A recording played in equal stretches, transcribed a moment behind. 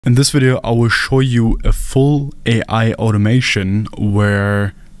In this video, I will show you a full AI automation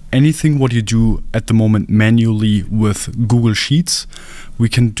where anything what you do at the moment manually with Google Sheets, we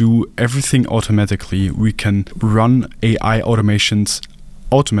can do everything automatically. We can run AI automations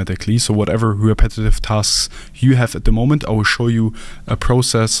automatically. So whatever repetitive tasks you have at the moment, I will show you a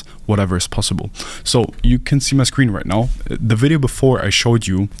process, whatever is possible. So you can see my screen right now. The video before I showed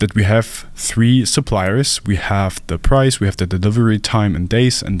you that we have 3 suppliers. We have the price, we have the delivery time in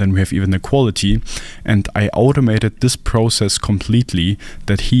days, and then we have even the quality. And I automated this process completely,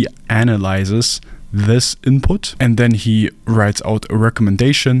 that he analyzes this input and then he writes out a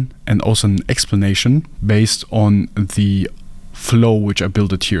recommendation and also an explanation based on the flow which I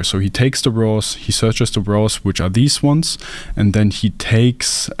built it here. So he takes the raws, he searches the raws, which are these ones, and then he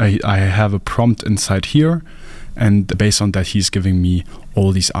takes I have a prompt inside here, and based on that he's giving me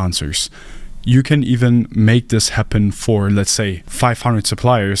all these answers. You can even make this happen for, let's say, 500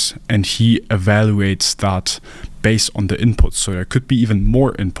 suppliers, and he evaluates that based on the inputs. So there could be even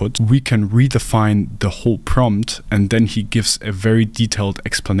more input. We can redefine the whole prompt, and then he gives a very detailed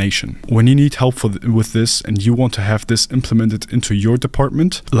explanation. When you need help with this and you want to have this implemented into your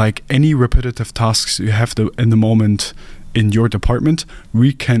department, like any repetitive tasks you have in the moment in your department,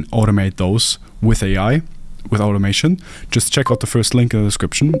 we can automate those with AI. With automation. Just check out the first link in the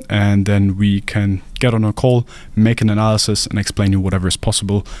description, and then we can get on a call, make an analysis, and explain you whatever is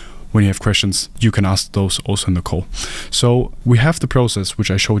possible. When you have questions, you can ask those also in the call. So we have the process which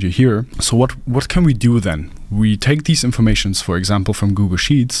I showed you here. So what can we do then? We take these informations, for example, from Google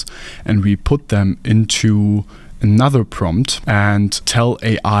Sheets, and we put them into another prompt and tell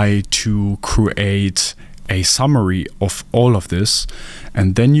AI to create a summary of all of this,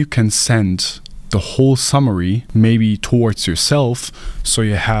 and then you can send the whole summary maybe towards yourself, so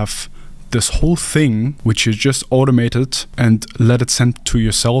you have this whole thing which you just automated and let it send to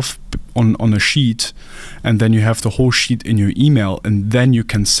yourself on a sheet, and then you have the whole sheet in your email, and then you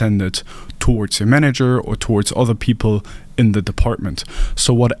can send it towards your manager or towards other people in the department.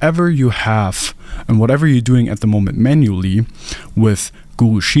 So whatever you have and whatever you're doing at the moment manually with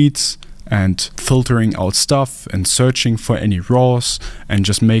Google Sheets and filtering out stuff and searching for any raws and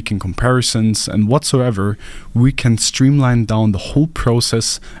just making comparisons and whatsoever, we can streamline down the whole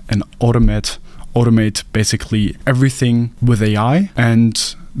process and automate basically everything with AI,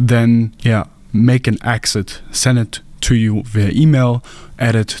 and then make an exit, send it to you via email,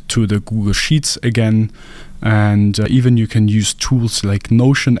 add it to the Google Sheets again, and even you can use tools like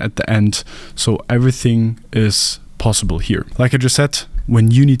Notion at the end. So everything is possible here. Like I just said,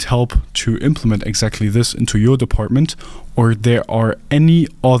 when you need help to implement exactly this into your department, or there are any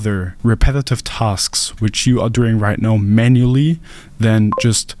other repetitive tasks which you are doing right now manually, then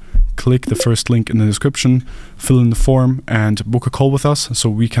just click the first link in the description, fill in the form, and book a call with us so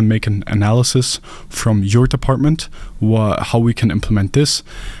we can make an analysis from your department, how we can implement this,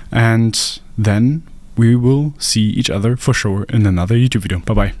 and then we will see each other for sure in another YouTube video.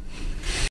 Bye bye.